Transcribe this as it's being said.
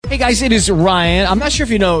Hey guys, it is Ryan. I'm not sure if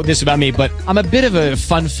you know this about me, but I'm a bit of a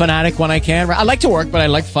fun fanatic when I can. I like to work, but I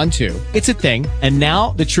like fun too. It's a thing. And now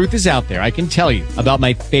the truth is out there. I can tell you about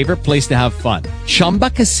my favorite place to have fun. Chumba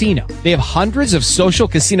Casino. They have hundreds of social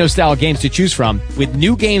casino style games to choose from with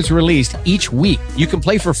new games released each week. You can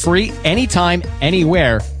play for free anytime,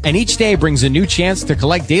 anywhere. And each day brings a new chance to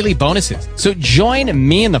collect daily bonuses. So join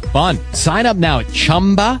me in the fun. Sign up now at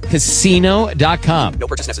ChumbaCasino.com. No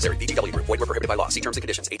purchase necessary. VGW Group. Void where prohibited by law. See terms and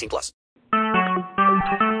conditions. 18+.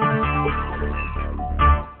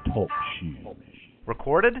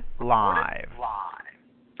 Recorded live.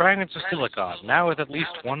 Fragments of Silicon, now with at least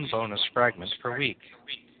one bonus fragment per week.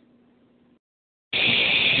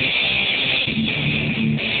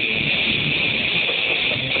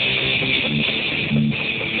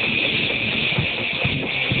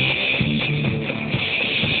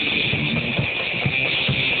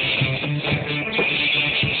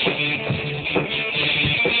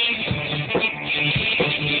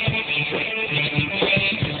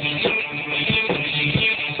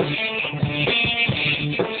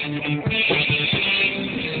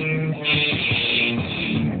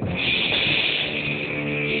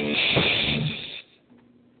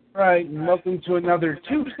 All right, and welcome to another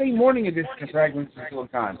Tuesday morning edition of Fragments of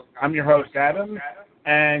Silicon. I'm your host, Adam,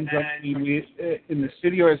 and joining me in the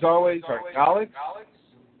studio, as always, are Alex,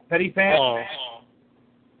 Petty Fan,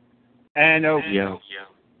 and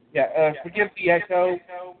forgive the echo.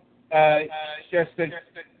 It's just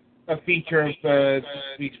a feature of this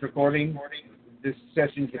week's recording, this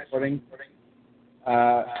session's recording.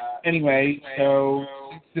 Anyway, so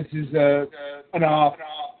this is an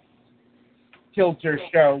off-kilter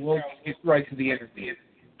show. We'll just get right to the interview.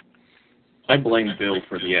 I blame Bill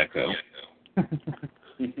for the echo.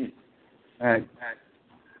 All right.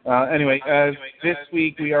 Anyway, this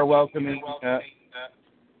week we are welcoming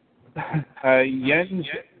Jens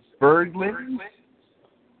Berglund.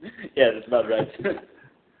 Yeah, that's about right.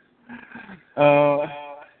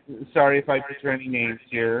 Sorry if I butcher any names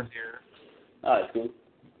here. That's cool.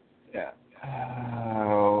 Yeah.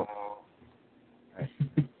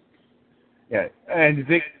 Yeah. And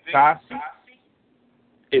Vic Sassi.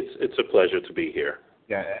 It's a pleasure to be here.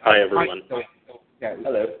 Yeah. Hi, everyone. Yeah.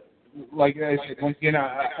 Hello. Like I said, once again,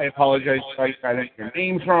 I apologize if I got your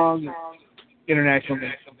names wrong. International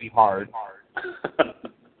names can be hard.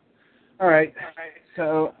 All right.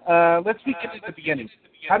 So let's begin at the beginning.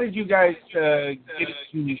 How did you guys get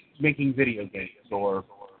into making video games or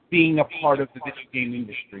being a part of the video game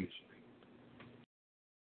industry?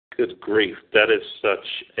 Good grief, that is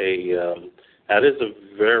such a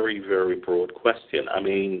very, very broad question. I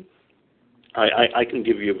mean, I can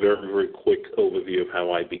give you a very, very quick overview of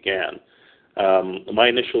how I began. My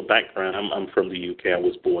initial background, I'm from the UK. I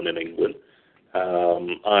was born in England.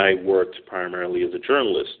 I worked primarily as a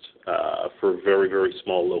journalist for very, very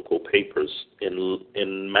small local papers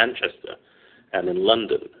in Manchester and in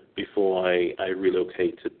London before I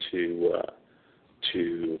relocated to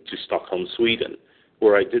Stockholm, Sweden,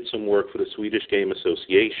 where I did some work for the Swedish Game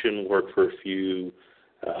Association, worked for a few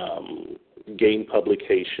game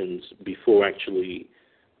publications before actually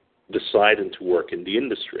deciding to work in the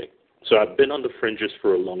industry. So I've been on the fringes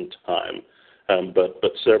for a long time, but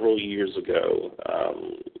several years ago,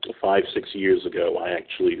 5-6 years ago, I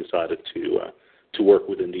actually decided to work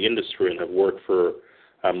within the industry and have worked for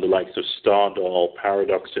the likes of Stardoll,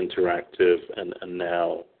 Paradox Interactive, and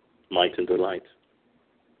now Might and Delight.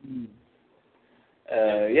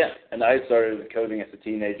 And I started coding as a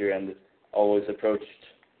teenager and always approached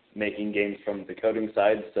making games from the coding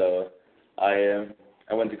side. So I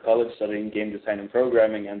went to college studying game design and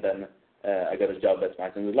programming, and then I got a job at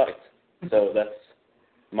Might and Delight. So that's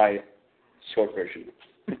my short version.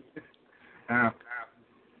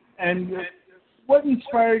 And what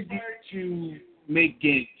inspired you to make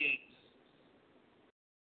games?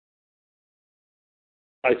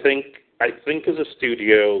 I think as a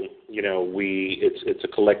studio, you know, it's a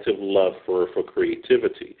collective love for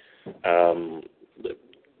creativity.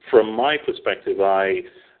 From my perspective,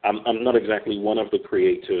 I'm not exactly one of the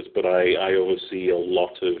creators, but I oversee a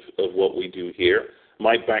lot of what we do here.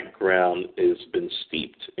 My background has been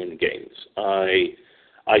steeped in games. I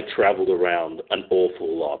traveled around an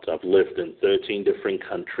awful lot. I've lived in 13 different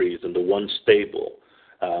countries, and the one stable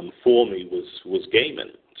for me was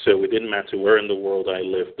gaming. So it didn't matter where in the world I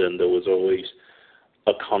lived in, there was always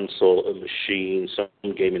a console, a machine, some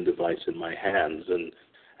gaming device in my hands, and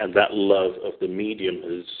that love of the medium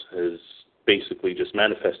has basically just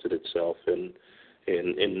manifested itself in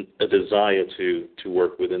a desire to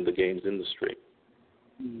work within the games industry.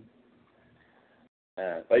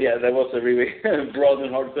 But yeah, that was a really broad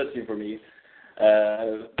and hard question for me.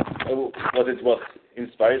 what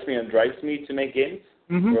inspires me and drives me to make games,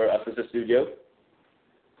 or us as a studio?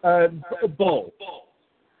 Both.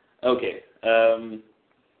 Okay.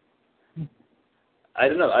 I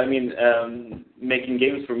don't know. I mean, making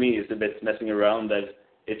games for me is a bit messing around. That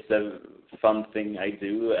it's a fun thing I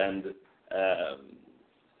do, and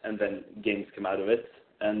then games come out of it.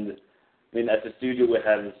 And I mean, at the studio we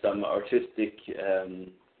have some artistic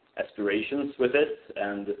aspirations with it,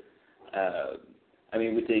 and I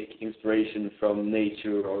mean, we take inspiration from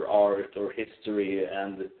nature or art or history,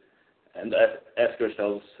 and ask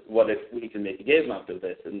ourselves, what if we can make a game out of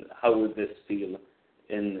this, and how would this feel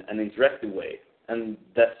in an interactive way? And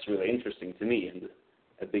that's really interesting to me, and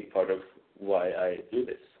a big part of why I do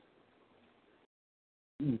this.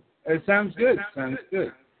 It sounds good.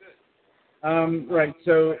 Right.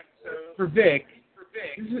 So, for Vic,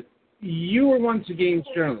 you were once a games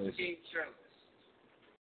journalist.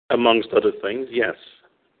 Amongst other things, yes.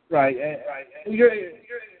 Right.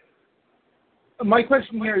 My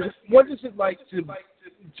question here is, what is it like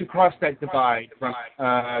to cross that divide from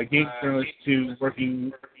games journalist to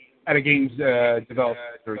working at a games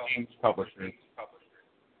developer or games publisher?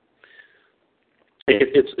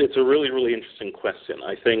 It's a really, really interesting question.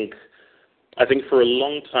 I think for a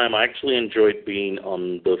long time I actually enjoyed being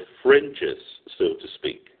on the fringes, so to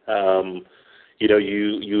speak.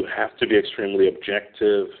 You have to be extremely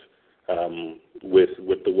objective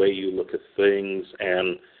with the way you look at things,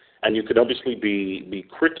 and you could obviously be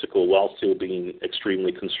critical while still being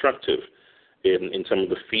extremely constructive in some of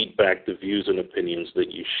the feedback, the views and opinions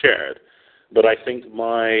that you shared. But I think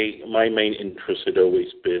my main interest had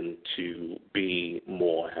always been to be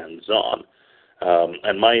more hands-on.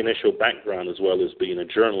 And my initial background, as well as being a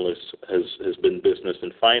journalist, has been business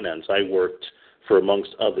and finance. I worked for,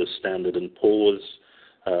 amongst others, Standard & Poor's,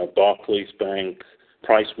 Barclays Bank,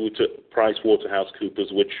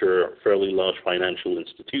 PricewaterhouseCoopers, which are fairly large financial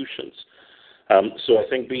institutions. So I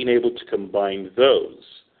think being able to combine those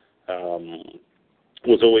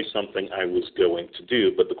was always something I was going to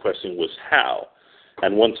do, but the question was how.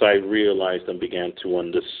 And once I realized and began to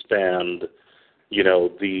understand,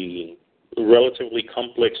 the relatively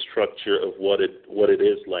complex structure of what it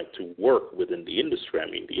is like to work within the industry. I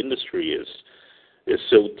mean, the industry is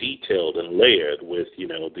so detailed and layered with,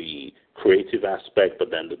 the creative aspect, but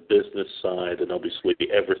then the business side, and obviously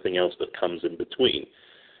everything else that comes in between.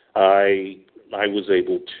 I was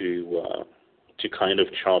able to kind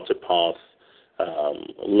of chart a path,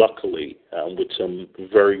 luckily, with some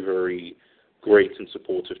very, very great and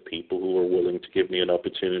supportive people who were willing to give me an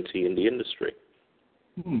opportunity in the industry.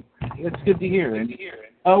 That's good to hear.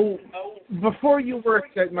 Oh, before you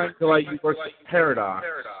worked at Mike Delight, you worked at Paradox.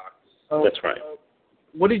 That's right.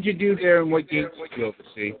 What did you do there, and what games did you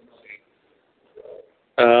oversee?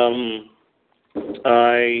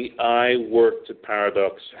 I worked at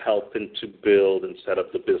Paradox helping to build and set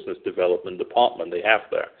up the business development department they have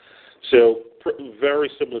there. So very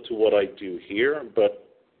similar to what I do here, but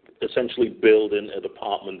essentially building a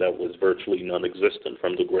department that was virtually non-existent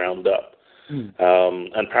from the ground up.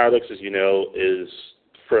 And Paradox, as you know, is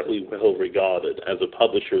fairly well regarded as a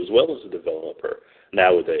publisher as well as a developer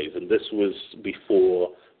nowadays. And this was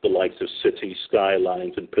before the likes of City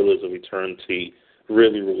Skylines and Pillars of Eternity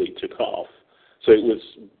really, really took off. So it was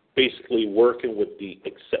basically working with the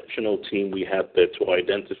exceptional team we had there to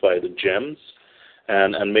identify the gems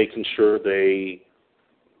and making sure they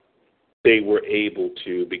were able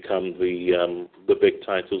to become the big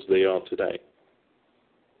titles they are today.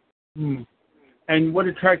 And what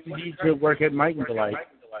attracted you to work at Might and Delight?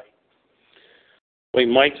 Well,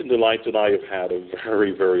 Might and Delight and I have had a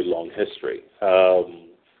very, very long history.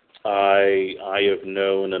 I have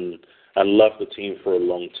known and loved the team for a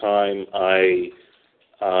long time. I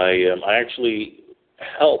actually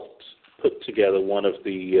helped put together one of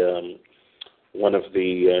the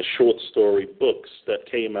short story books that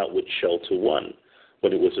came out with Shelter One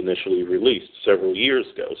when it was initially released several years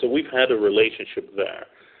ago. So we've had a relationship there.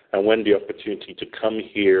 And when the opportunity to come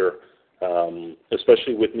here,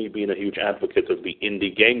 especially with me being a huge advocate of the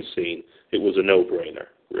indie game scene, it was a no-brainer,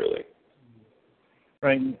 really.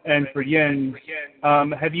 Right. And for Yen,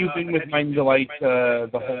 have you been with Might and Delight the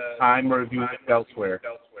whole time, or have you worked elsewhere?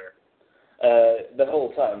 The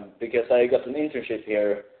whole time, because I got an internship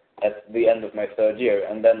here at the end of my third year,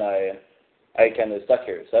 and then I kind of stuck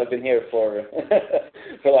here. So I've been here for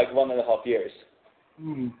for like 1.5 years.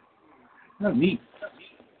 Oh, neat.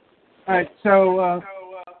 All right, so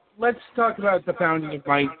let's talk about the founding of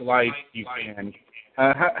Might and Delight, if you can.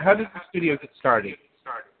 How did the studio get started?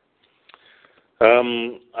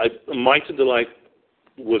 Might and Delight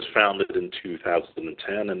was founded in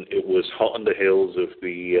 2010, and it was hot on the heels of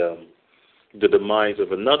the demise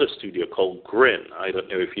of another studio called Grin. I don't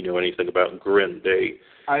know if you know anything about Grin. They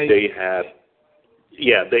had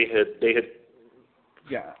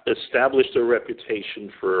established a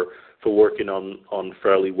reputation for working on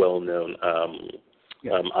fairly well-known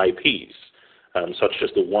IPs, such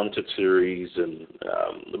as the Wanted series and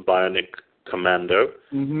the Bionic Commando,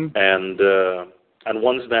 and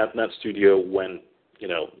once that studio went,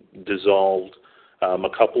 dissolved, a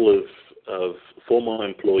couple of former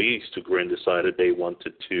employees to Grin decided they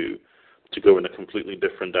wanted to go in a completely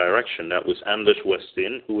different direction. That was Anders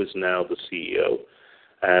Westin, who is now the CEO,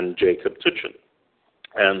 and Jacob Tuchen.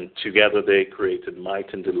 And together they created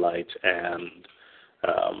Might and Delight, and,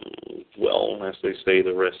 as they say,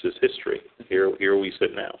 the rest is history. Here we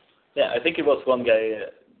sit now. Yeah, I think it was one guy,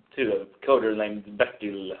 too, a coder named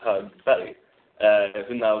Bertil Högberg,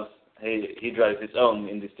 who now, he drives his own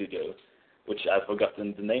indie studio, which I've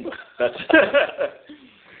forgotten the name of. But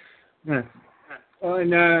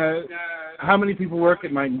and how many people work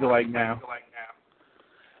at Might and Delight now?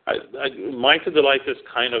 Might and Delight is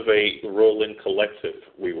kind of a rolling collective,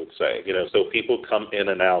 we would say. So people come in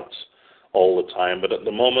and out all the time, but at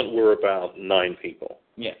the moment we're about 9 people.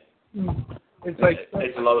 Yeah.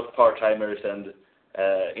 It's a lot of part-timers and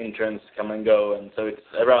interns come and go, and so it's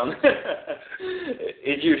around.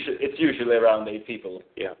 it's usually around 8 people.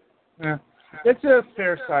 Yeah. That's a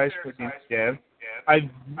fair size for indie dev.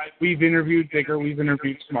 We've interviewed bigger, we've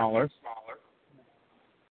interviewed smaller.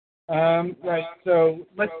 Right, so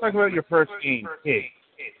let's talk about your first game, Pig.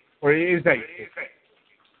 Or is that your Pig?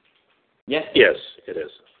 Yes. Yes, it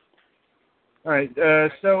is. All right,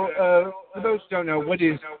 so for those who don't know, what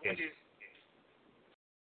is Pig?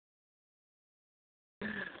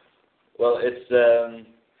 Well, it's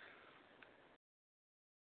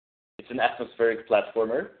an atmospheric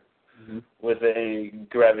platformer with a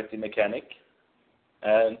gravity mechanic.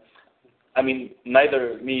 And I mean,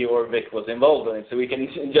 neither me or Vic was involved in it, so we can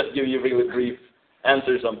just give you really brief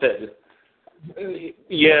answers on PID.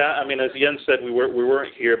 Yeah, I mean, as Jens said, we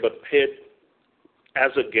weren't here, but PID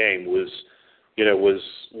as a game was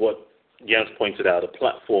what Jens pointed out, a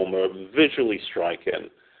platformer, visually striking,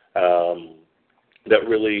 that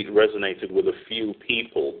really resonated with a few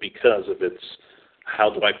people because of its, how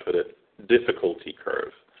do I put it, difficulty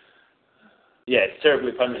curve. Yeah, it's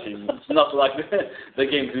terribly punishing. It's not like the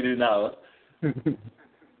games we do now.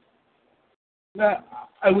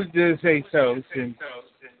 I would say so, since,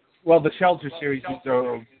 the Shelter series is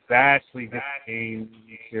a vastly different game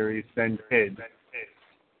series than PID.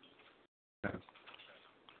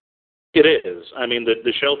 It is. I mean,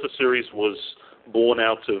 the Shelter series was born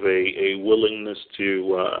out of a willingness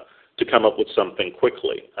to come up with something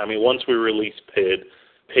quickly. I mean, once we released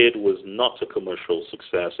PID was not a commercial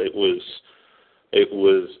success. It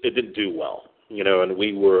didn't do well, and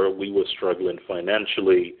we were struggling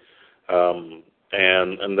financially, and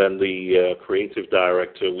then the creative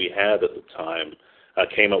director we had at the time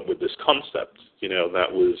came up with this concept,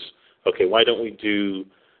 that was, okay, why don't we do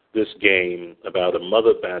this game about a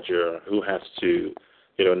mother badger who has to,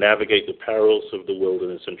 navigate the perils of the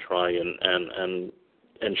wilderness and try and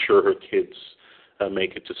ensure her kids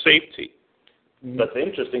make it to safety. But the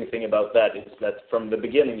interesting thing about that is that from the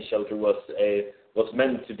beginning, Shelter was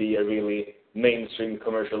meant to be a really mainstream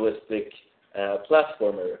commercialistic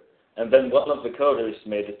platformer. And then one of the coders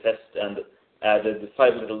made a test and added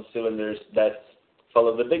 5 little cylinders that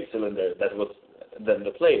followed the big cylinder that was then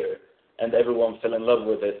the player. And everyone fell in love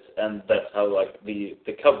with it, and that's how the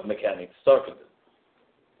cub mechanic started.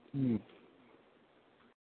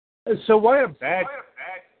 So why a bad?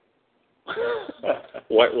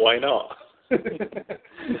 Why not?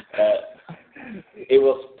 It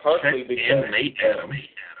was partly because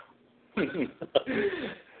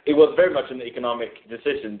it was very much an economic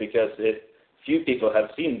decision, because few people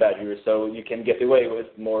have seen Badger, so you can get away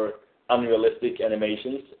with more unrealistic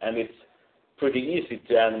animations, and it's pretty easy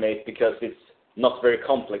to animate because it's not very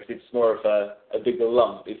complex. It's more of a bigger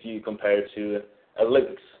lump if you compare to a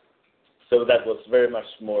Lynx. So that was very much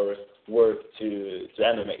more work to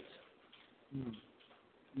animate.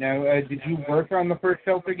 Now, did you work on the first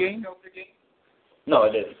Shelter game? No,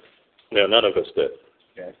 I didn't. No, none of us did.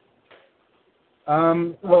 Okay.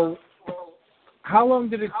 How long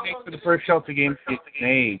did it take for the first Shelter game to get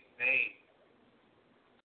made?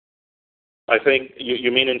 I think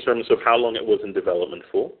you mean in terms of how long it was in development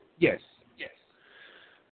for? Yes.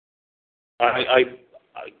 I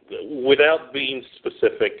without being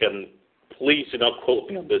specific, and please do not quote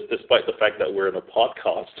me on this, despite the fact that we're in a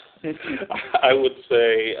podcast, I would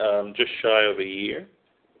say just shy of a year.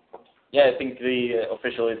 Yeah, I think the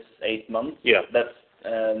official is 8 months. Yeah. That's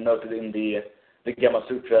noted in the Gamma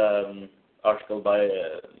Sutra article by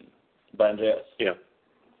Andreas. Yeah.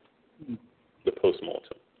 The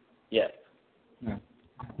postmortem. Yeah. Yeah.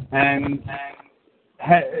 And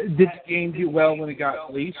did the game do well when it got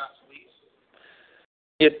released?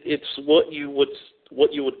 It's what you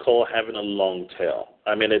would call having a long tail.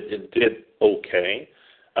 I mean, it did okay,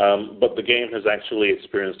 but the game has actually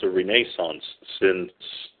experienced a renaissance since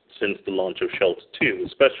the launch of Shelter 2,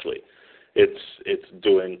 especially. It's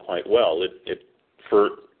doing quite well.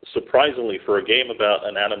 Surprisingly, for a game about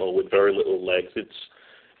an animal with very little legs,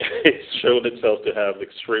 it's shown itself to have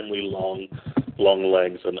extremely long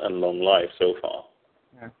legs and long life so far.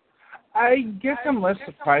 Yeah. I guess I'm less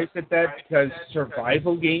surprised at that because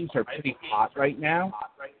survival games are pretty hot right now.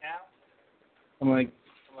 I'm like,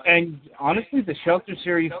 and honestly, the Shelter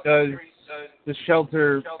series does the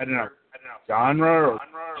Shelter, I don't know, genre or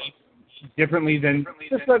differently than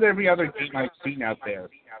just about every other game I've seen out there.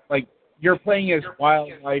 Like, you're playing as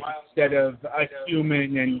wildlife instead of a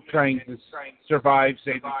human and trying to survive,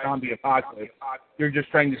 say, the zombie apocalypse. You're just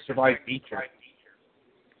trying to survive nature.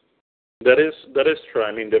 That is true.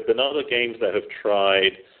 I mean, there have been other games that have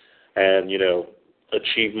tried and,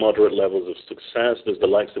 achieved moderate levels of success. There's the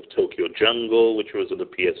likes of Tokyo Jungle, which was on the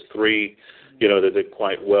PS3, that did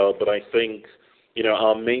quite well. But I think,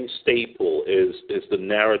 our main staple is the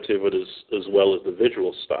narrative as well as the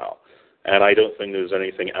visual style. And I don't think there's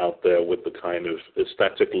anything out there with the kind of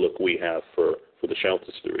aesthetic look we have for the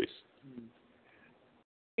Shelter series.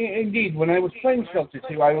 Indeed, when I was playing Shelter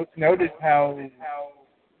 2, I noticed how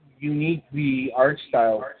unique the art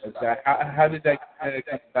style was. How did that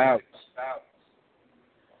come about?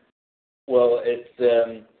 Well,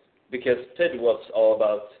 it's because PID was all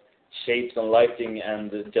about shapes and lighting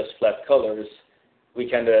and just flat colors. We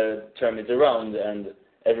kind of turned it around, and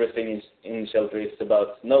everything in Shelter is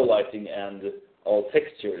about no lighting and all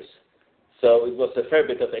textures. So it was a fair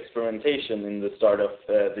bit of experimentation in the start of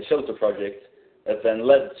the Shelter project that then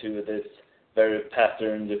led to this very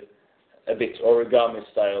patterned, a bit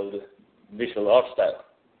origami-styled visual art style.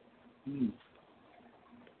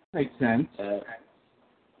 Makes sense.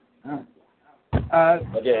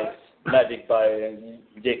 But yeah, it's magic by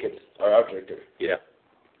Jacob, our art director. Yeah.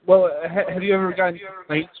 Well, have you ever gotten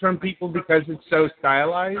complaints from people because it's so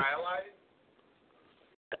stylized?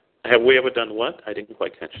 Have we ever done what? I didn't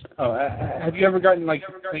quite catch that. Oh, have you ever gotten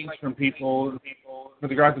complaints from people for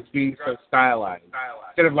the graphics being so stylized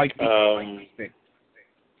instead of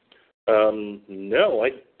no, I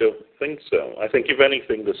don't think so. I think if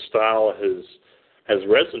anything, the style has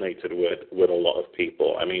resonated with a lot of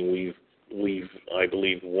people. I mean, we've I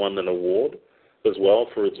believe won an award as well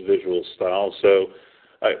for its visual style. So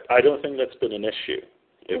I don't think that's been an issue,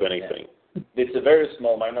 if anything. Yeah. It's a very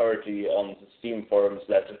small minority on Steam forums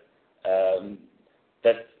that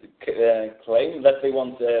claim that they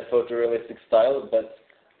want a photorealistic style, but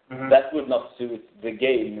that would not suit the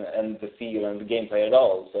game and the feel and the gameplay at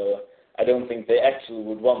all. So I don't think they actually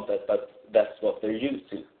would want that, but that's what they're used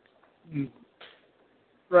to.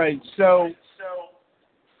 Right. So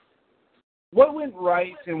what went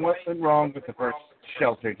right and what went wrong with the first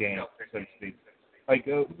Shelter game, so to speak?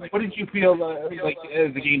 What did you feel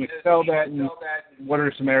the game excelled at, and what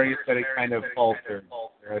are some areas that it kind of faltered,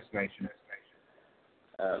 your estimation?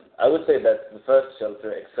 I would say that the first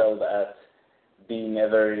Shelter excelled at being a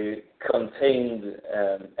very contained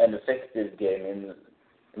and effective game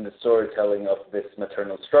in the storytelling of this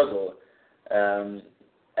maternal struggle.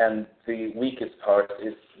 And the weakest part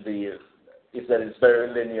is that it's very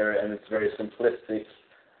linear and it's very simplistic.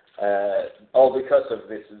 All because of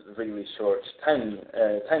this really short time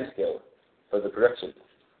scale for the production.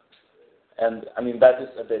 And I mean, that is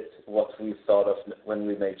a bit what we thought of when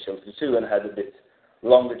we made Shelter 2 and had a bit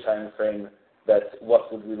longer time frame, that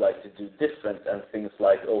what would we like to do different, and things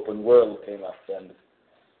like open world came up and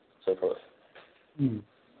so forth.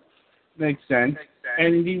 Makes sense.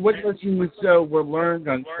 And indeed, what lessons were learned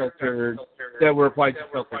on Shelter that were applied to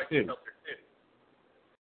Shelter 2?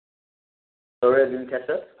 Sorry, I didn't catch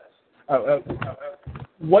that.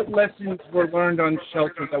 What lessons were learned on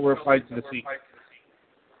Shelter that were applied to the sequel?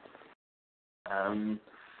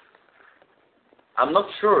 I'm not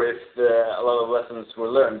sure if a lot of lessons were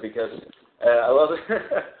learned, because a lot of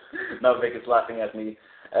now Vic is laughing at me.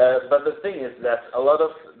 But the thing is that a lot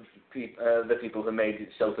of the people who made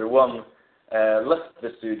Shelter 1 left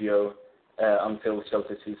the studio until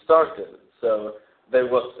Shelter 2 started. So there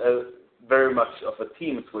was very much of a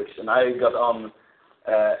team switch, and I got on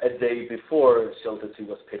a day before Shelter 2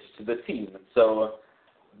 was pitched to the team. So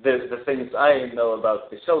the things I know about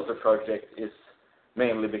the Shelter project is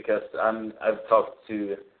mainly because I've talked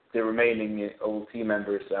to the remaining old team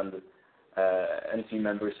members and team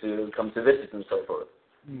members who come to visit and so forth.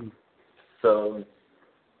 So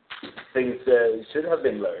things should have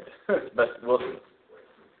been learned, but wasn't.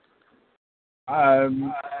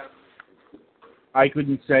 I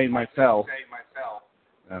couldn't say myself.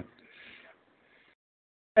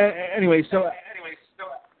 Anyway, so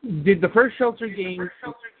did the first Shelter game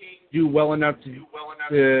do well enough to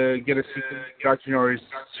get a sequel production, or is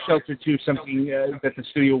Shelter 2 something that the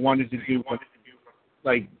studio wanted to do from,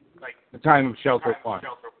 like the time of Shelter 1?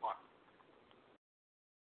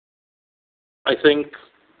 I think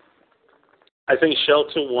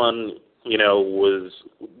Shelter 1,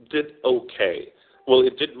 did okay. Well,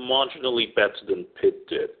 it did marginally better than Pit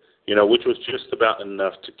did, which was just about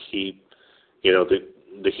enough to keep,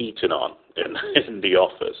 the heating on in the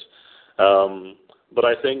office. But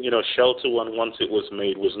I think, Shelter 1, once it was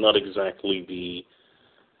made, was not exactly the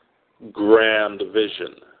grand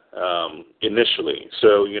vision initially.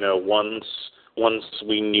 So, once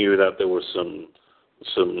we knew that there was some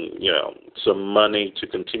money to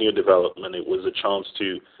continue development, it was a chance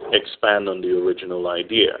to expand on the original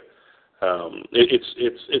idea.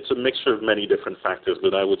 It's a mixture of many different factors,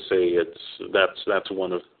 but I would say that's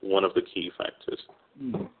one of the key factors.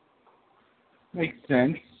 Makes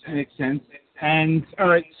sense. And all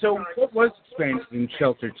right, so what was expanded in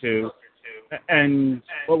Shelter 2, and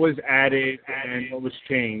what was added, and what was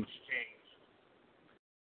changed?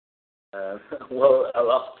 Well, a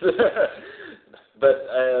lot. But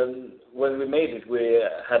when we made it, we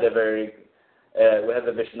had a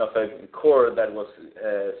vision of a core that was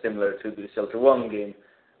similar to the Shelter 1 game,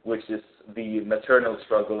 which is the maternal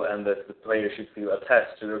struggle and that the player should feel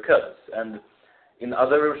attached to their cubs. And in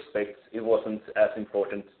other respects, it wasn't as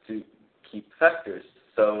important to keep factors.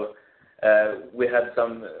 So we had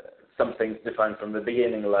some things defined from the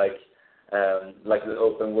beginning, like the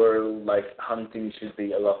open world, like hunting should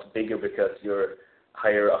be a lot bigger because you're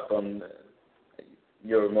higher up on,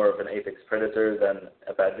 you're more of an apex predator than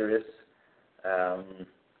a badger is.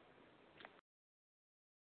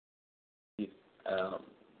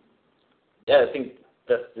 I think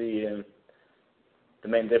that's the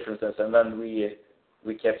main differences, and then we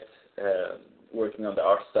kept working on the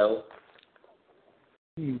art style.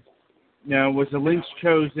 Now, was the links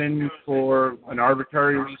chosen for an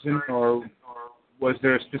arbitrary reason, or was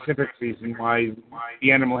there a specific reason why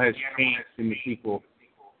the animal has changed in the sequel?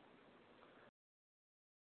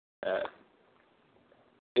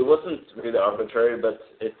 It wasn't really arbitrary, but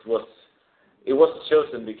it was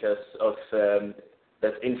chosen because of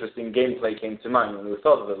that interesting gameplay came to mind when we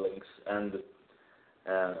thought of the links, and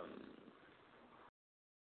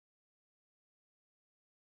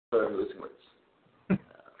sorry, I'm losing words.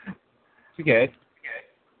 It's okay.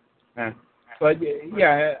 But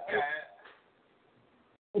yeah,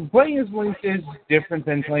 playing as Link is different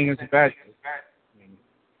than playing as a badger.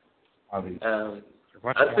 Obviously.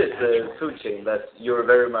 That's it, the food chain, that you're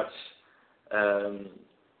very much,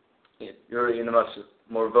 you're in a much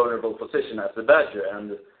more vulnerable position as a badger,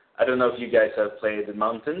 and I don't know if you guys have played the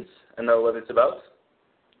Mountains and know what it's about?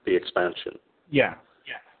 The expansion. Yeah.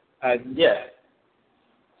 Yeah.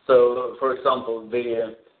 So, for example,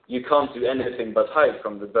 you can't do anything but hide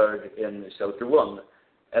from the bird in Shelter 1,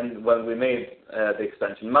 and when we made the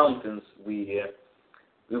expansion Mountains, we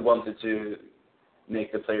wanted to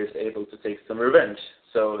make the players able to take some revenge.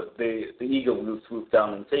 So the eagle will swoop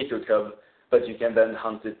down and take your cub, but you can then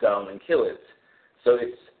hunt it down and kill it. So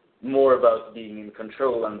it's more about being in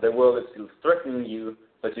control, and the world is still threatening you,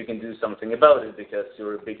 but you can do something about it because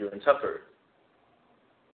you're bigger and tougher.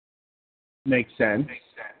 Makes sense.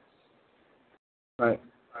 Right.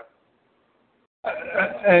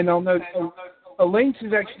 And I'll note, a lynx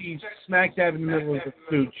is actually smack dab in the middle of the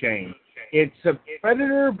food chain. It's a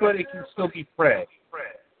predator, but it can still be prey.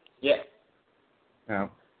 Yeah. Yeah.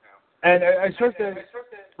 And I sort of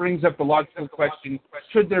brings up the logical question,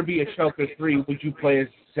 should there be a Shelter 3, would you play as,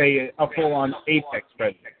 say, a full-on apex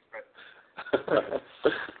predator?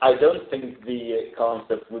 I don't think the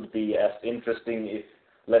concept would be as interesting if,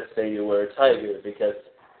 let's say, you were a tiger, because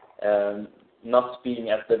not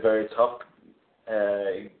being at the very top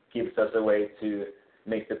gives us a way to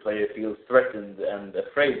make the player feel threatened and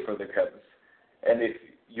afraid for the cubs. And if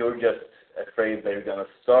you're just afraid they're going to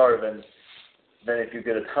starve, and then if you're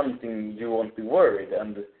good at hunting, you won't be worried.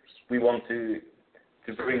 And we want to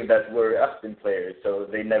bring that worry up in players so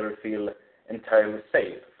they never feel entirely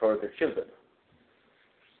safe for their children.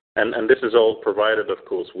 And this is all provided, of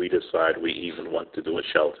course, we decide we even want to do a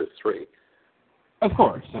Shelter 3. Of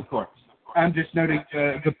course. I'm just noting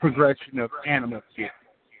the progression of animals here.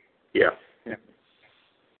 Yeah.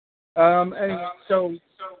 And so,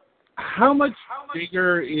 how much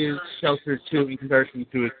bigger is Shelter 2 in comparison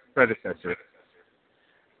to its predecessor?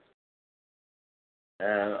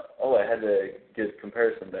 I had a good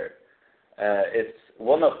comparison there. It's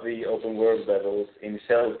one of the open world levels in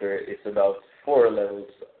Shelter is about 4 levels.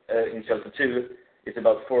 In Shelter 2, it's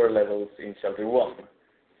about 4 levels in Shelter 1.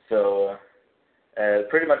 So,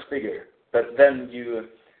 pretty much bigger. But then you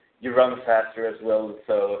run faster as well,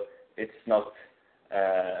 so it's not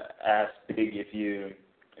as big if you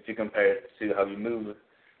compare it to how you move.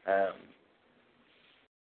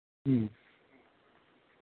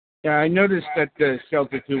 Yeah, I noticed that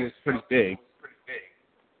Shelter 2 was pretty big.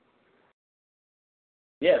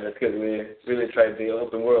 Yeah, that's good. We really tried the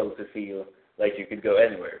open world to feel like you could go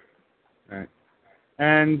anywhere. Right.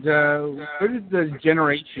 And where did the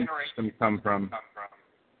generation system come from?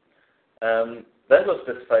 That was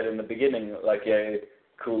specified in the beginning, like a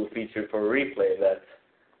cool feature for replay, that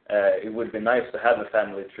it would be nice to have a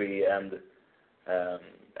family tree and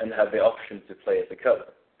have the option to play as a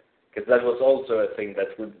cub. Because that was also a thing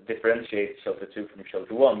that would differentiate Shelter 2 from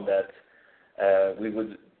Shelter 1, that we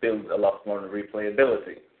would build a lot more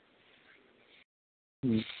replayability.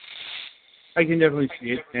 I can definitely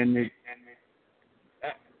see it,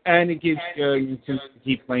 and it gives you incentive to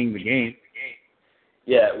keep playing the game.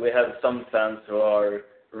 Yeah, we have some fans who are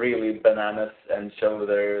really bananas and show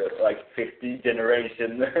their 50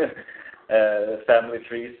 generation family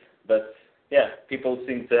trees, but yeah, people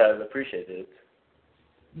seem to have appreciated it.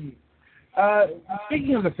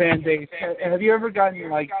 Speaking of the fan base, have you ever gotten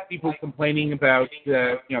people complaining about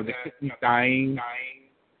the kittens dying?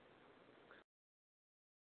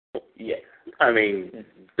 Yeah. I mean,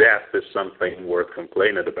 death is something worth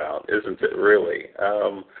complaining about, isn't it, really?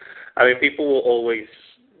 People will always,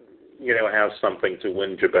 have something to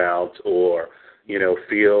whinge about or,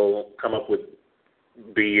 come up with,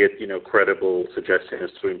 be it, credible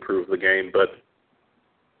suggestions to improve the game, but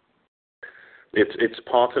it's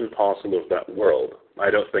part and parcel of that world. I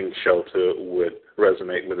don't think Shelter would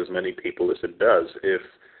resonate with as many people as it does if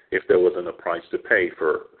there wasn't a price to pay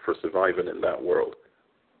for surviving in that world.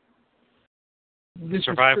 The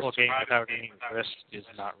survival game without any risk is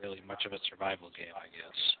not really much of a survival game, I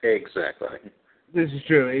guess. Exactly. This is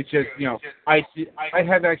true. It's just, I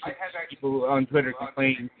have actually people on Twitter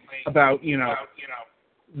complain about,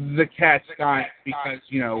 the cats dying because,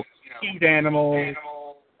 cute animals,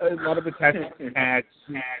 a lot of attachment to cats,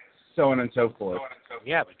 so on and so forth.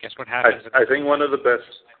 Yeah, but guess what happens? I think one of the best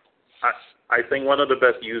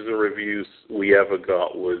user reviews we ever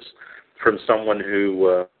got was from someone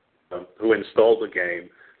who installed the game,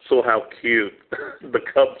 saw how cute the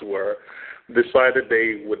cubs were, decided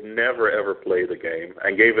they would never ever play the game,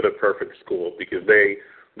 and gave it a perfect score because they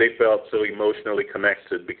felt so emotionally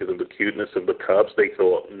connected because of the cuteness of the cubs. They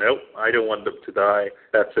thought, nope, I don't want them to die.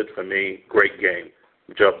 That's it for me. Great game.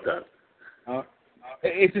 Job done.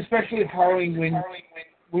 It's especially harrowing when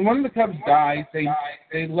one of the cubs dies, they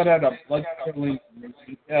let out a blood-curdling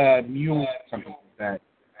mew or something like that.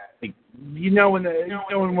 When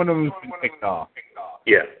one of them has been picked off.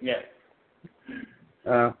 Yeah.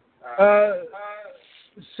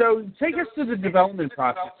 So take us to the development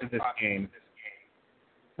process of this game.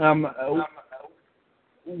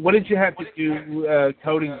 What did you have to do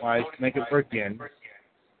coding-wise to make it work again?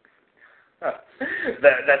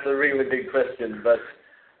 That's a really big question, but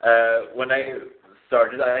when I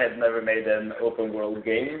started, I had never made an open world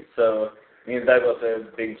game, so that was a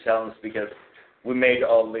big challenge because we made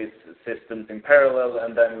all these systems in parallel,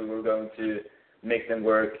 and then we were going to make them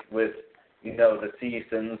work with, the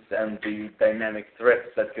seasons and the dynamic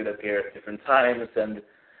threats that could appear at different times, and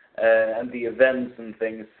the events and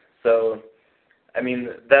things. So,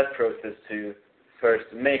 that process to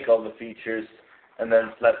first make all the features and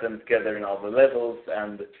then slap them together in all the levels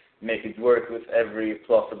and make it work with every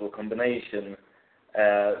plausible combination,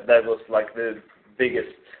 that was the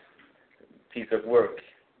biggest piece of work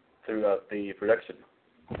throughout the production.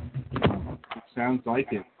 It sounds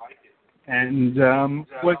like it. And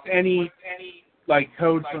was any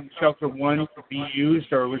code from Shelter 1 to be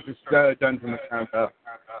used, or was this done from the ground up?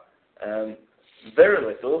 Very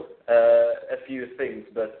little, a few things,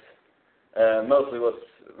 but mostly was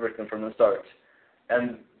written from the start.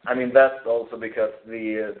 And that's also because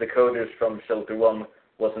the coders from Shelter 1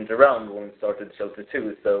 wasn't around when we started Shelter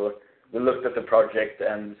 2, so we looked at the project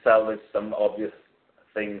and salvaged some obvious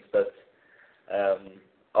things, but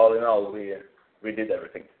all in all, we did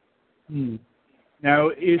everything. Now,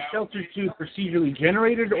 is Shelter 2 procedurally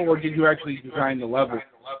generated, or did you actually design the levels?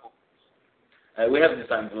 We have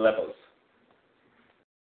designed the levels.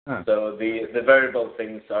 Huh. So the variable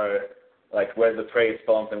things are like where the prey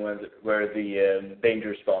spawns and where the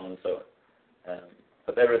danger spawns. So,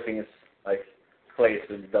 but everything is like placed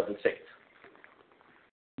and double checked.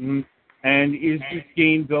 Mm. And is this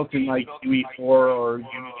game built in like UE4 or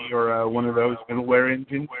Unity or one of those middleware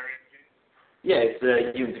engines? Yeah, it's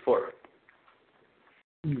Unity 4.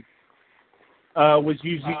 Was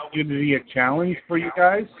using Unity a challenge for you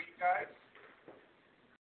guys?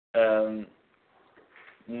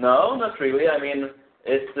 No, not really. I mean,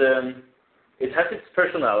 it has its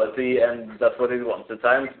personality, and that's what it wants at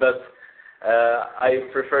times. But I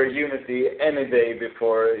prefer Unity any day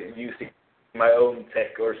before using my own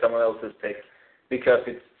tech or someone else's tech, because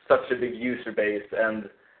it's such a big user base, and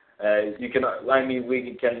we can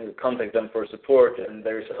contact them for support, and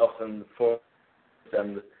there's often forums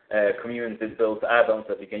and community-built add-ons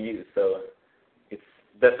that you can use. So it's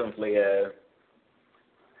definitely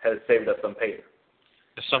has saved us some pain.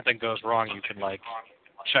 If something goes wrong, you can like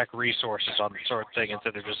check resources on the sort of thing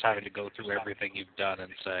instead of just having to go through everything you've done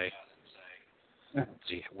and say,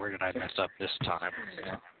 "See, where did I mess up this time?"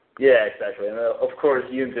 Yeah, exactly. And of course,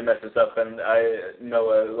 Unity messes up, and I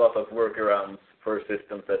know a lot of workarounds for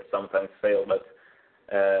systems that sometimes fail, but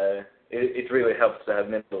it really helps to have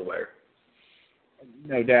middleware.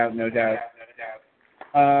 No doubt.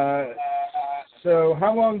 So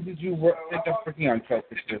how long did you end up working on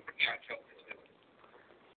Shelter 2?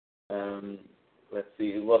 Let's see,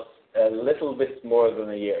 it was a little bit more than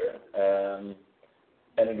a year, and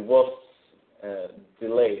it was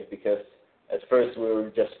delayed because at first we were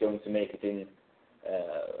just going to make it in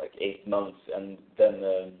like 8 months, and then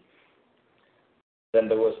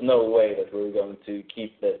there was no way that we were going to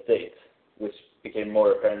keep that date, which became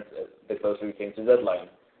more apparent the closer we came to the deadline,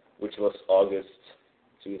 which was August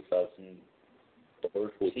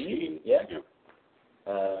 2014. Yeah.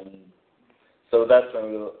 So that's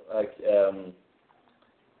when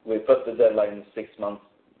we put the deadline 6 months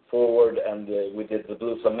forward, and we did the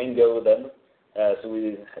Blue Flamingo then. So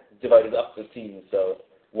we divided up the team. So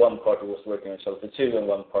one party was working on Shelter 2, and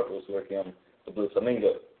one party was working on the Blue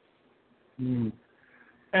Flamingo. Mm.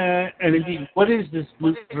 And indeed, what is this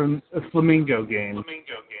Blue Flamingo game?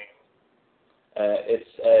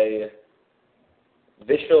 It's a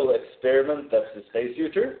visual experiment that's a space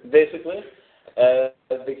shooter, basically,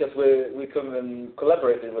 because we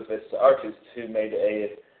collaborated with this artist who made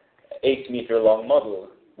a 8-meter long model,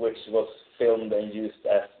 which was filmed and used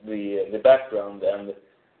as the background, and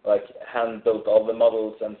like hand built all the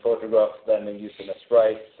models and photographed them and used them as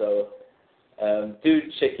sprites. So do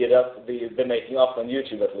check it up, the making of on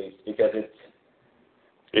YouTube at least, because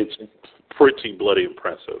it's pretty bloody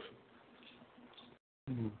impressive.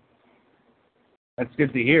 That's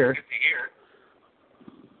good to hear.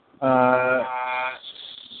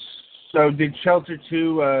 So did Shelter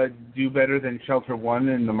 2 do better than Shelter 1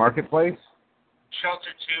 in the marketplace?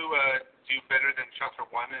 Shelter 2 do better than Shelter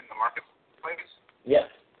 1 in the marketplace? Yeah.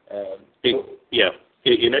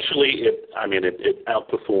 Initially, it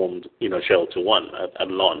outperformed, Shelter 1 at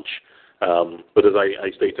launch. But as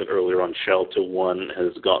I stated earlier on, Shelter 1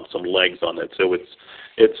 has got some legs on it, so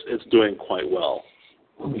it's doing quite well.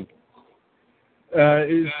 Is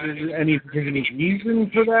there any particular reason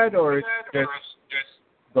for that, or is it just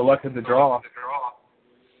the luck of the draw?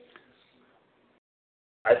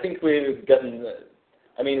 I think we've gotten.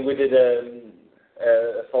 We did a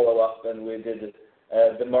follow-up, and we did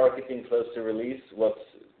the marketing close to release was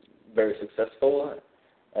very successful,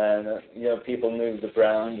 and people knew the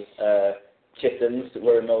brand. Kittens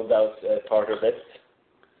were no doubt part of it.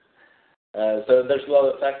 So there's a lot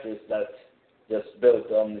of factors that just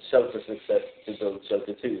built on Shelter success to build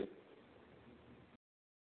Shelter 2.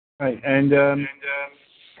 Right, and a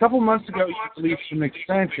couple months ago you released an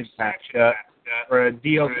expansion pack, or a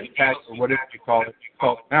DLC pack, or whatever you call it,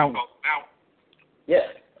 called Mountain. Yeah,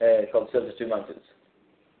 called Shelter 2 Mountains.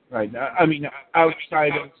 Right,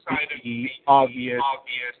 outside of the obvious,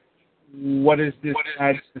 what does this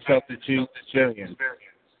add to the Shelter 2 experience?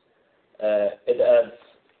 It adds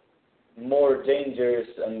more dangers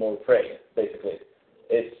and more prey, basically.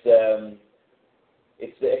 It's the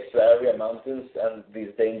extra area mountains and these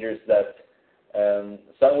dangers that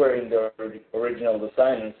some were in the original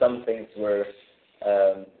design, and some things were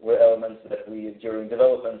elements that we, during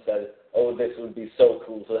development, said, oh, this would be so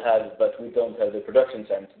cool to have, but we don't have the production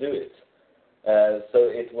time to do it. So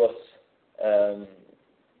it was,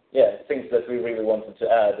 things that we really wanted to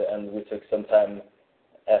add, and we took some time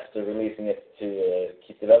after releasing it to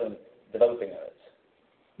keep developing on it.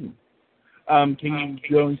 Can you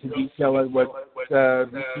go into detail on what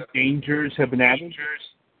dangers have been added?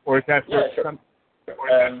 Or is that for sure.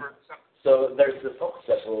 So there's the fox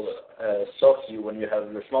that will stalk you when you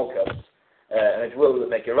have your small cubs, and it will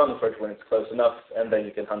make a run for it when it's close enough, and then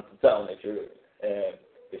you can hunt it down if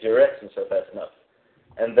your reactions are fast enough.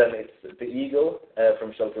 And then it's the eagle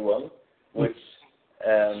from Shelter 1, which,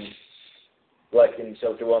 like in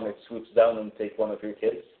Shelter 1, it swoops down and takes one of your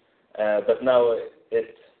kids. But now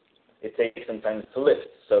it takes some time to lift,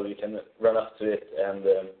 so you can run up to it and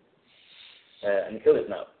kill it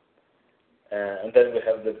now. And then we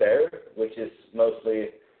have the bear, which is mostly,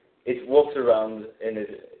 it walks around in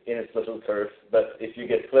its little turf, but if you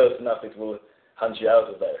get close enough, it will hunt you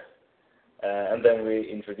out of there. And then we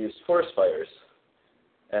introduce forest fires,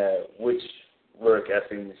 which work as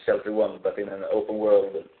in Shelter 1, but in an open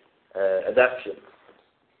world adaptation.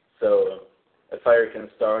 So a fire can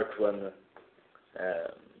start from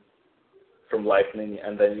lightning,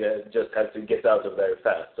 and then you just have to get out of there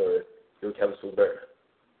fast, or your camps will burn.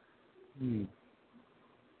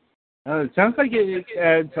 It sounds like it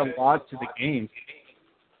adds a lot to the game.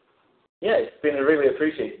 Yeah, it's been really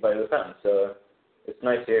appreciated by the fans, so it's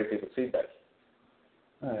nice to hear people's feedback.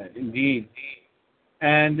 Indeed.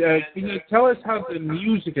 And can you tell us how the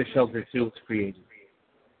music of Shelter 2 was created?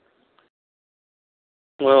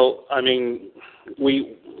 Well, I mean,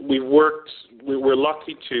 we were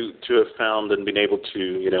lucky to have found and been able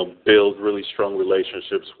to build really strong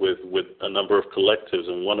relationships with a number of collectives,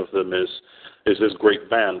 and one of them is this great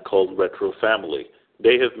band called Retro Family.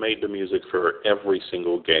 They have made the music for every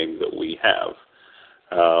single game that we have,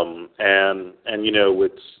 and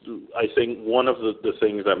it's, I think one of the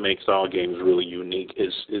things that makes our games really unique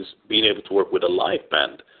is being able to work with a live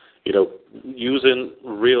band, using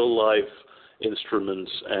real life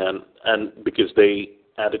instruments, and because they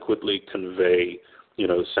adequately convey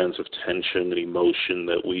a sense of tension and emotion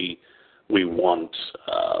that we want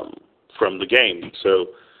from the game.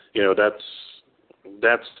 So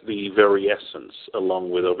that's the very essence,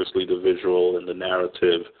 along with obviously the visual and the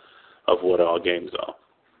narrative of what our games are.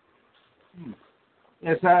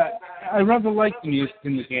 Yes, I rather like the music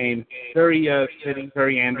in the game. Very fitting,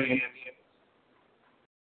 very ambient.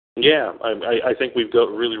 Yeah, I think we've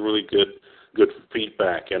got really, really good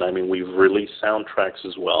feedback, and I mean we've released soundtracks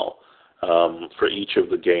as well for each of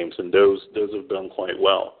the games, and those have done quite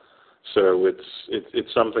well. So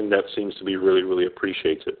it's something that seems to be really, really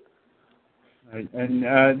appreciated. Right. And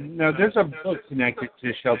now there's a book connected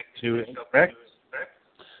to Shelter 2, correct?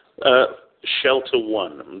 Shelter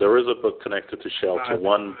 1. There is a book connected to Shelter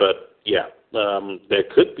 1, but yeah, there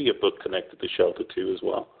could be a book connected to Shelter 2 as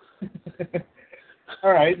well.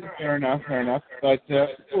 All right, fair enough. But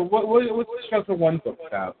what's the Shelter 1 book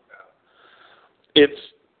about? It's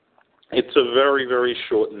a very, very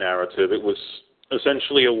short narrative. It was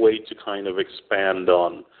essentially a way to kind of expand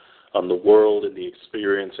on the world and the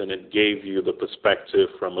experience, and it gave you the perspective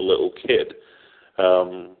from a little kid.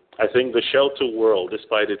 I think the Shelter world,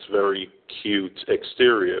 despite its very cute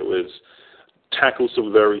exterior, tackles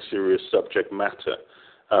some very serious subject matter.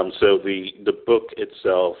 So the book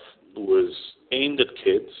itself was aimed at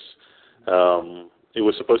kids. It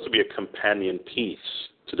was supposed to be a companion piece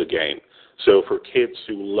to the game. So for kids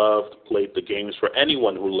who played the games, for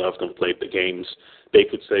anyone who loved and played the games, they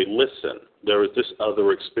could say, listen, there is this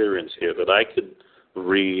other experience here that I could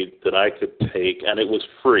read, that I could take, and it was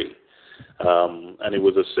free. And it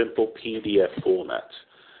was a simple PDF format.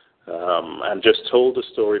 And just told the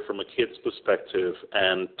story from a kid's perspective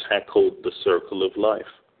and tackled the circle of life.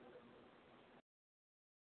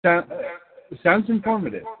 Sounds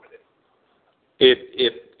informative.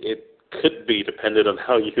 It could be, depending on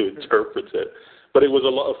how you interpret it, but it was a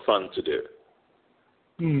lot of fun to do.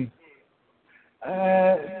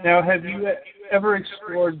 Now, have you ever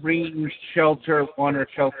explored bringing Shelter 1 or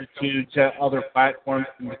Shelter 2 to other platforms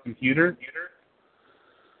than the computer?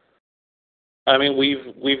 I mean,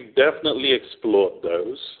 we've definitely explored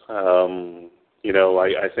those.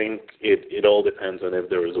 I think it all depends on if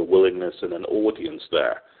there is a willingness and an audience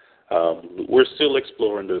there. We're still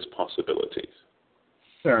exploring those possibilities.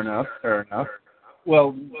 Fair enough.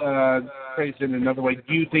 Well, phrased in another way,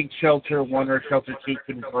 do you think Shelter 1 or Shelter 2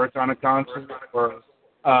 could work on a console or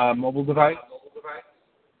mobile device?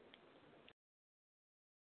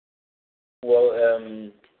 Well,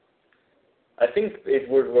 I think it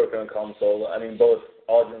would work on a console. I mean, both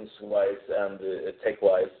audience-wise and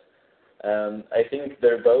tech-wise. I think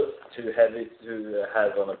they're both too heavy to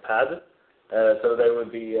have on a pad, so there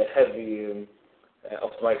would be a heavy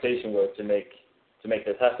optimization work to make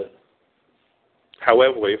that happen.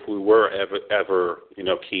 However, if we were ever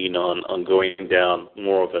keen on going down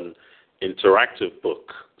more of an interactive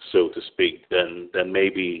book, so to speak, then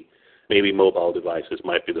maybe mobile devices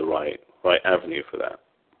might be the right avenue for that.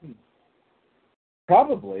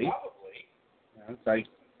 Probably.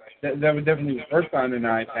 that would definitely work on an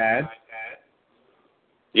iPad.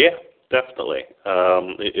 Yeah, definitely.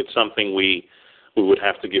 It's something we would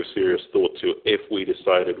have to give serious thought to if we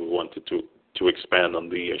decided we wanted to expand on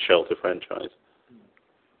the Shelter franchise.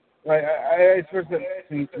 Right, I suppose that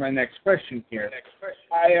leads to my next question here.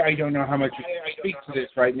 I don't know how much you can speak to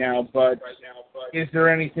this right now, but is there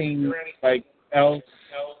anything like else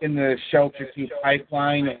in the Shelter 2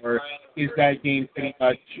 pipeline, or is that game pretty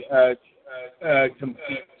much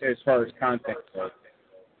complete as far as content goes?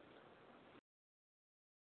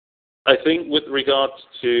 I think with regards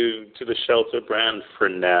to the Shelter brand for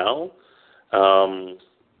now,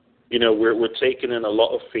 we're taking in a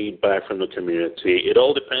lot of feedback from the community. It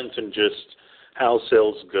all depends on just how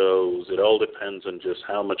sales goes. It all depends on just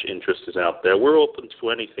how much interest is out there. We're open to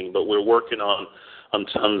anything, but we're working on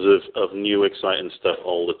tons of new exciting stuff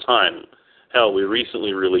all the time. Hell, we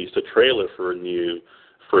recently released a trailer for a new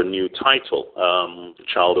title,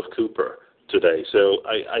 Child of Cooper, today. So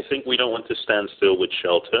I think we don't want to stand still with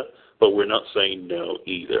Shelter, but we're not saying no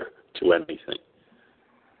either to anything.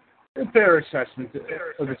 A fair assessment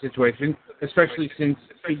of the situation, especially since,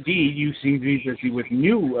 indeed, you seem to be busy with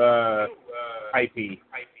new IP.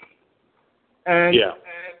 And yeah.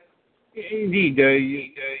 Indeed,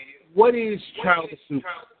 what is Child of Cooper?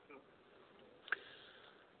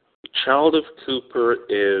 Child of Cooper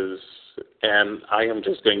is, and I am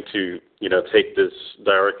just going to, take this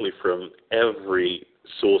directly from every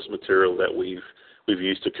source material that we've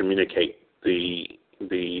used to communicate the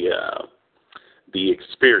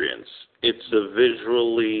experience. It's a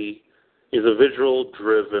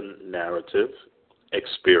visual-driven narrative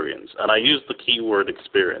experience, and I use the keyword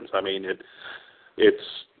experience. I mean, it's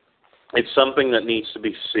something that needs to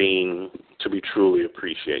be seen to be truly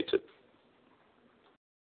appreciated.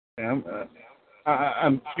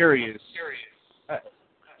 I'm curious.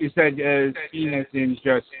 Is that seen as in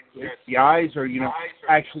just the eyes, or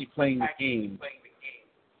actually playing the game?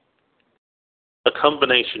 A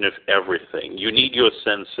combination of everything. You need your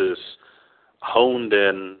senses honed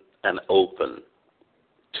in and open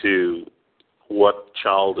to what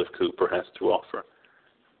Child of Cooper has to offer.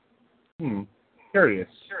 Curious.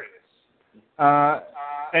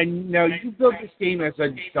 And now you built this game as a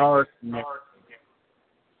dark net.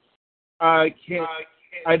 I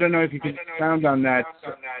don't know if you can expound on that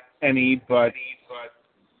any, but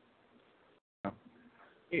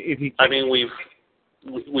if you. I mean, we've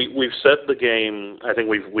said the game. I think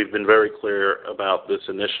we've been very clear about this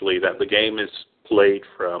initially, that the game is played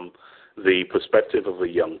from the perspective of a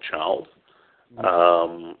young child,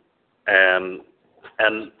 and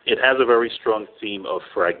it has a very strong theme of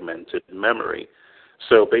fragmented memory.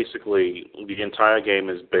 So basically, the entire game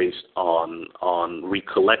is based on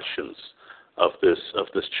recollections of this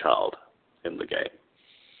child in the game.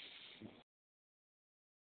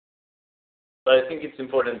 But I think it's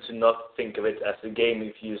important to not think of it as a game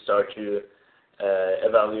if you start to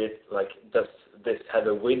evaluate, like, does this have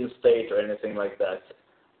a win state or anything like that.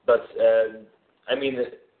 But, I mean,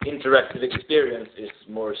 interactive experience is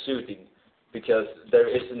more suiting because there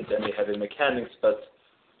isn't any heavy mechanics, but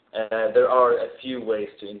there are a few ways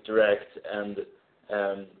to interact, and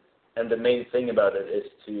the main thing about it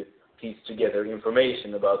is to piece together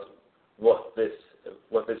information about what this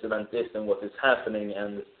event is and what is happening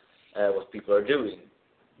and what people are doing.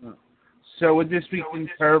 So would this be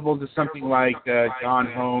comparable to something like Gone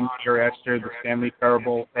Home, Dear Esther, the Stanley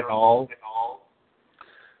Parable at all?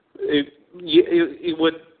 It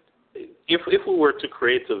would. If we were to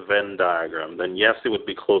create a Venn diagram, then yes, it would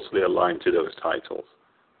be closely aligned to those titles.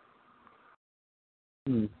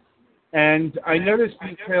 And I noticed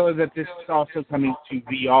in the trailer that this is also coming to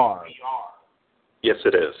VR. Yes,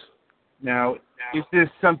 it is. Now, is this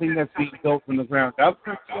something that's being built from the ground up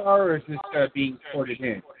for VR, or is this being ported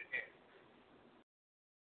in?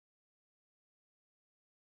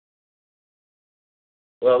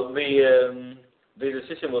 Well, the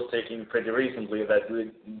decision was taken pretty recently that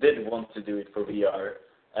we did want to do it for VR.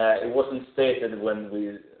 It wasn't stated when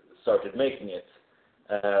we started making it.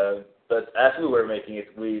 But as we were making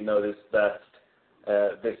it, we noticed that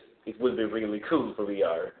it would be really cool for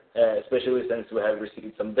VR, especially since we have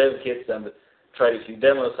received some dev kits and tried a few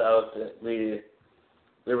demos out. We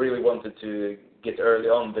really wanted to get early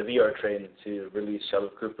on the VR train to release Shadow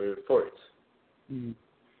of Cooper for it.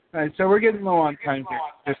 All right, so we're getting low on time here.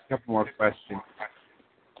 Just a couple more questions.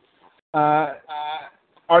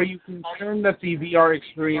 Are you concerned that the VR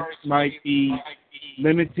experience might be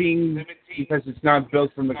limiting because it's not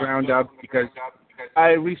built from the ground up? Because I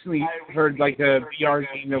recently heard like a VR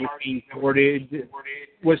game that was being ported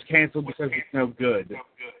was canceled because it's no good.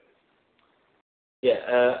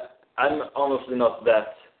 Yeah, I'm honestly not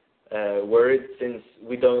that worried since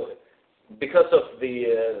we don't, because of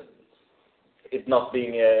the it not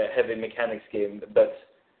being a heavy mechanics game, but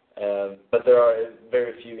there are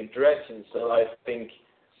very few interactions. So I think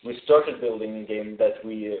we started building a game that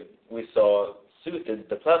we saw suited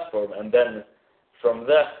the platform, and then from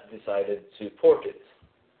that decided to port it.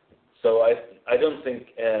 So I don't think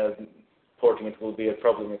porting it will be a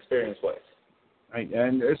problem experience-wise. Right.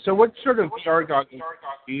 And so what sort of VR goggles are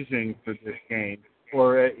you using for this game?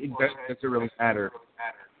 Or does it really matter?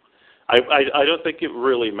 I don't think it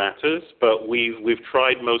really matters, but we've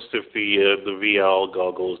tried most of the VR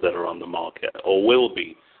goggles that are on the market, or will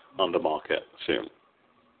be on the market soon.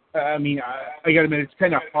 I mean, I got to admit, it's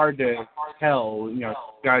kind of hard to tell. You know,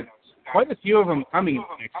 got quite a few of them coming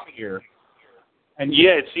next year. And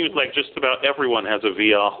yeah, it seems like just about everyone has a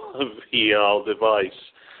VR device.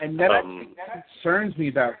 And that actually concerns me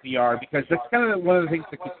about VR, because that's kind of one of the things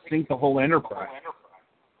that could sink the whole enterprise.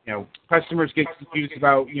 You know, customers get confused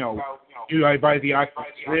about, you know, do I buy the Oculus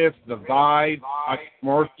Rift, the Vive,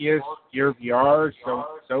 Morpheus, Gear VR,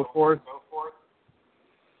 so forth.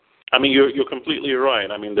 I mean, you're completely right.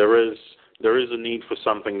 I mean, there is a need for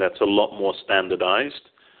something that's a lot more standardized,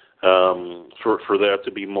 for there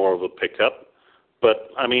to be more of a pickup. But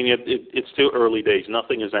I mean, it's still early days.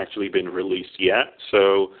 Nothing has actually been released yet,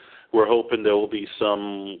 so we're hoping there will be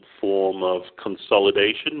some form of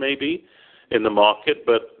consolidation, maybe, in the market.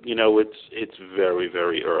 But you know, it's very,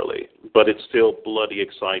 very early. But it's still bloody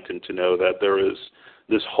exciting to know that there is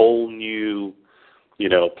this whole new, you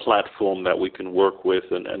know, platform that we can work with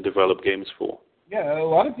and develop games for. Yeah, a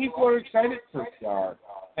lot of people are excited for VR.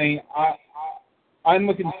 I mean, I'm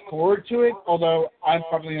looking forward to it, although I'm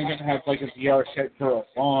probably not going to have like a VR set for a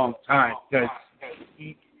long time, because,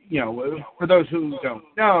 you know, for those who don't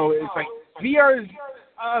know, it's like VR is,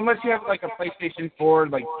 unless you have like a PlayStation 4,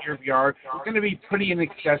 like Gear VR, it's going to be pretty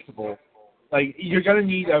inaccessible. Like, you're going to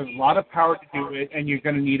need a lot of power to do it, and you're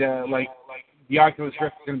going to need the Oculus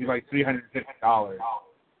Rift is going to be like $350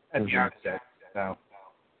 at the outset. So,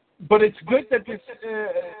 but it's good that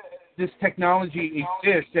this technology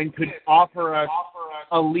exists and could offer us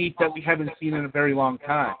a leap that we haven't seen in a very long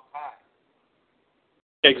time.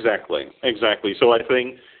 Exactly. So I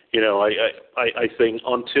think, you know, I think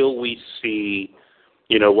until we see,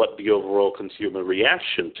 you know, what the overall consumer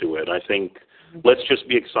reaction to it, I think let's just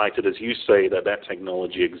be excited, as you say, that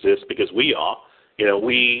technology exists, because we are. You know,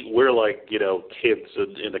 we're like, you know, kids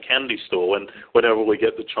in a candy store, and whenever we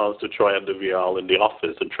get the chance to try out the VR in the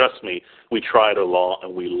office, and trust me, we try it a lot,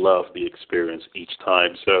 and we love the experience each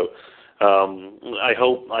time. So I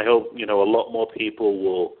hope you know, a lot more people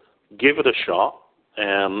will give it a shot,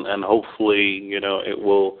 and hopefully, you know, it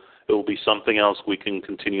will be something else we can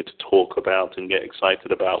continue to talk about and get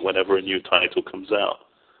excited about whenever a new title comes out.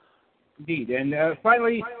 Indeed. And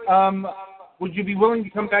finally, would you be willing to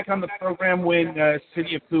come back on the program when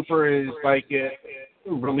City of Cooper is like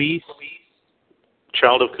released?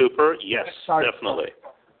 Child of Cooper? Yes, definitely.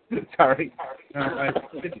 Sorry.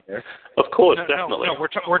 Of course, definitely. No,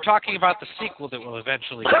 we're talking about the sequel that will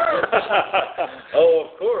eventually come. Oh,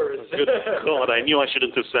 of course. Good God, I knew I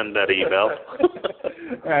shouldn't have sent that email.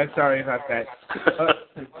 Sorry about that.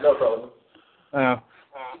 No problem.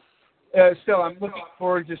 Still, I'm looking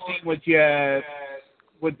forward to seeing what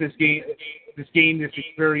this game, this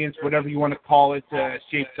experience, whatever you want to call it,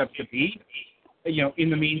 shapes up to be. You know, in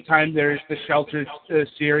the meantime, there's the Shelter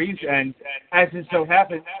series, and as it so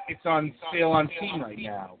happens, it's on sale on Steam right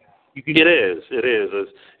now. It is.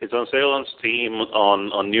 It's on sale on Steam,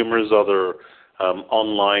 on numerous other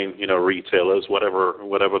online, you know, retailers,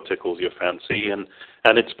 whatever tickles your fancy, and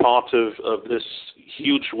it's part of this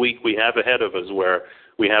huge week we have ahead of us, where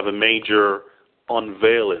we have a major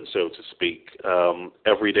unveiling, so to speak,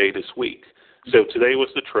 every day this week. So today was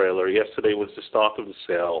the trailer, yesterday was the start of the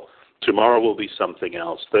sale, tomorrow will be something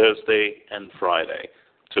else, Thursday and Friday.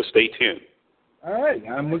 So stay tuned. All right,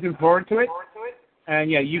 I'm looking forward to it.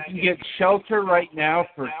 And yeah, you can get Shelter right now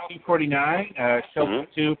for $2.49, Shelter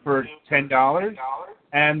 2 for $10,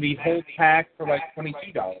 and the whole pack for like $22.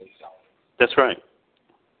 That's right.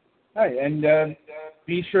 All right, and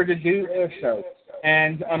be sure to do so.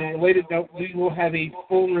 And on a related note, we will have a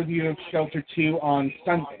full review of Shelter 2 on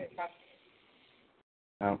Sunday.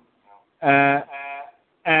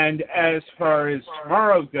 And as far as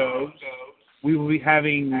tomorrow goes, we will be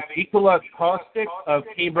having Nicola Caustic of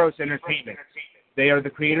K-Bros Entertainment. They are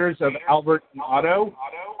the creators of Albert and Otto.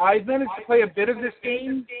 I've managed to play a bit of this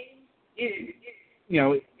game. You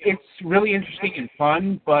know, it's really interesting and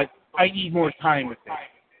fun, but I need more time with it.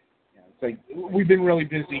 It's like, we've been really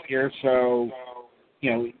busy here, so,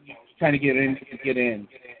 you know, trying to get in.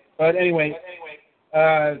 But anyway,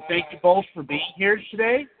 Thank you both for being here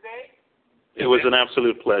today. It was an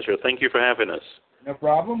absolute pleasure. Thank you for having us. No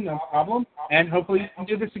problem, no problem. And hopefully you can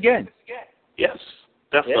do this again. Yes,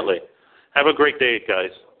 definitely. Yeah. Have a great day,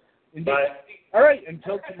 guys. Indeed. Bye. All right,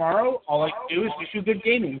 until tomorrow, all I can do is wish you good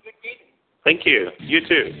gaming. Thank you. You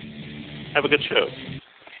too. Have a good show.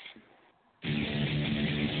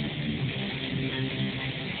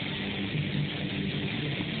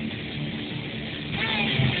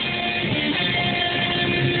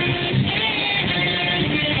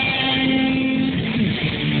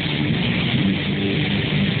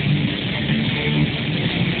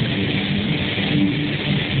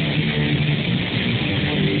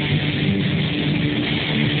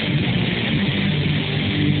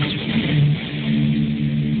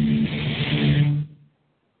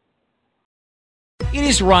 It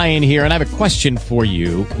is Ryan here, and I have a question for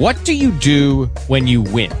you. What do you do when you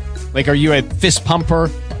win? Like, are you a fist pumper,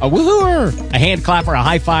 a woohooer, a hand clapper, a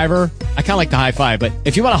high fiver? I kind of like the high five, but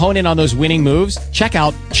if you want to hone in on those winning moves, check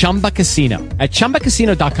out Chumba Casino. At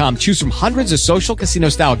ChumbaCasino.com, choose from hundreds of social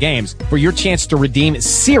casino-style games for your chance to redeem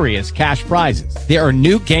serious cash prizes. There are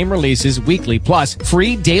new game releases weekly, plus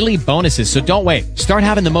free daily bonuses, so don't wait. Start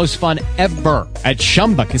having the most fun ever at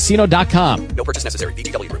ChumbaCasino.com. No purchase necessary.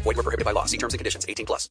 VGW. Void where prohibited by law. See terms and conditions. 18+.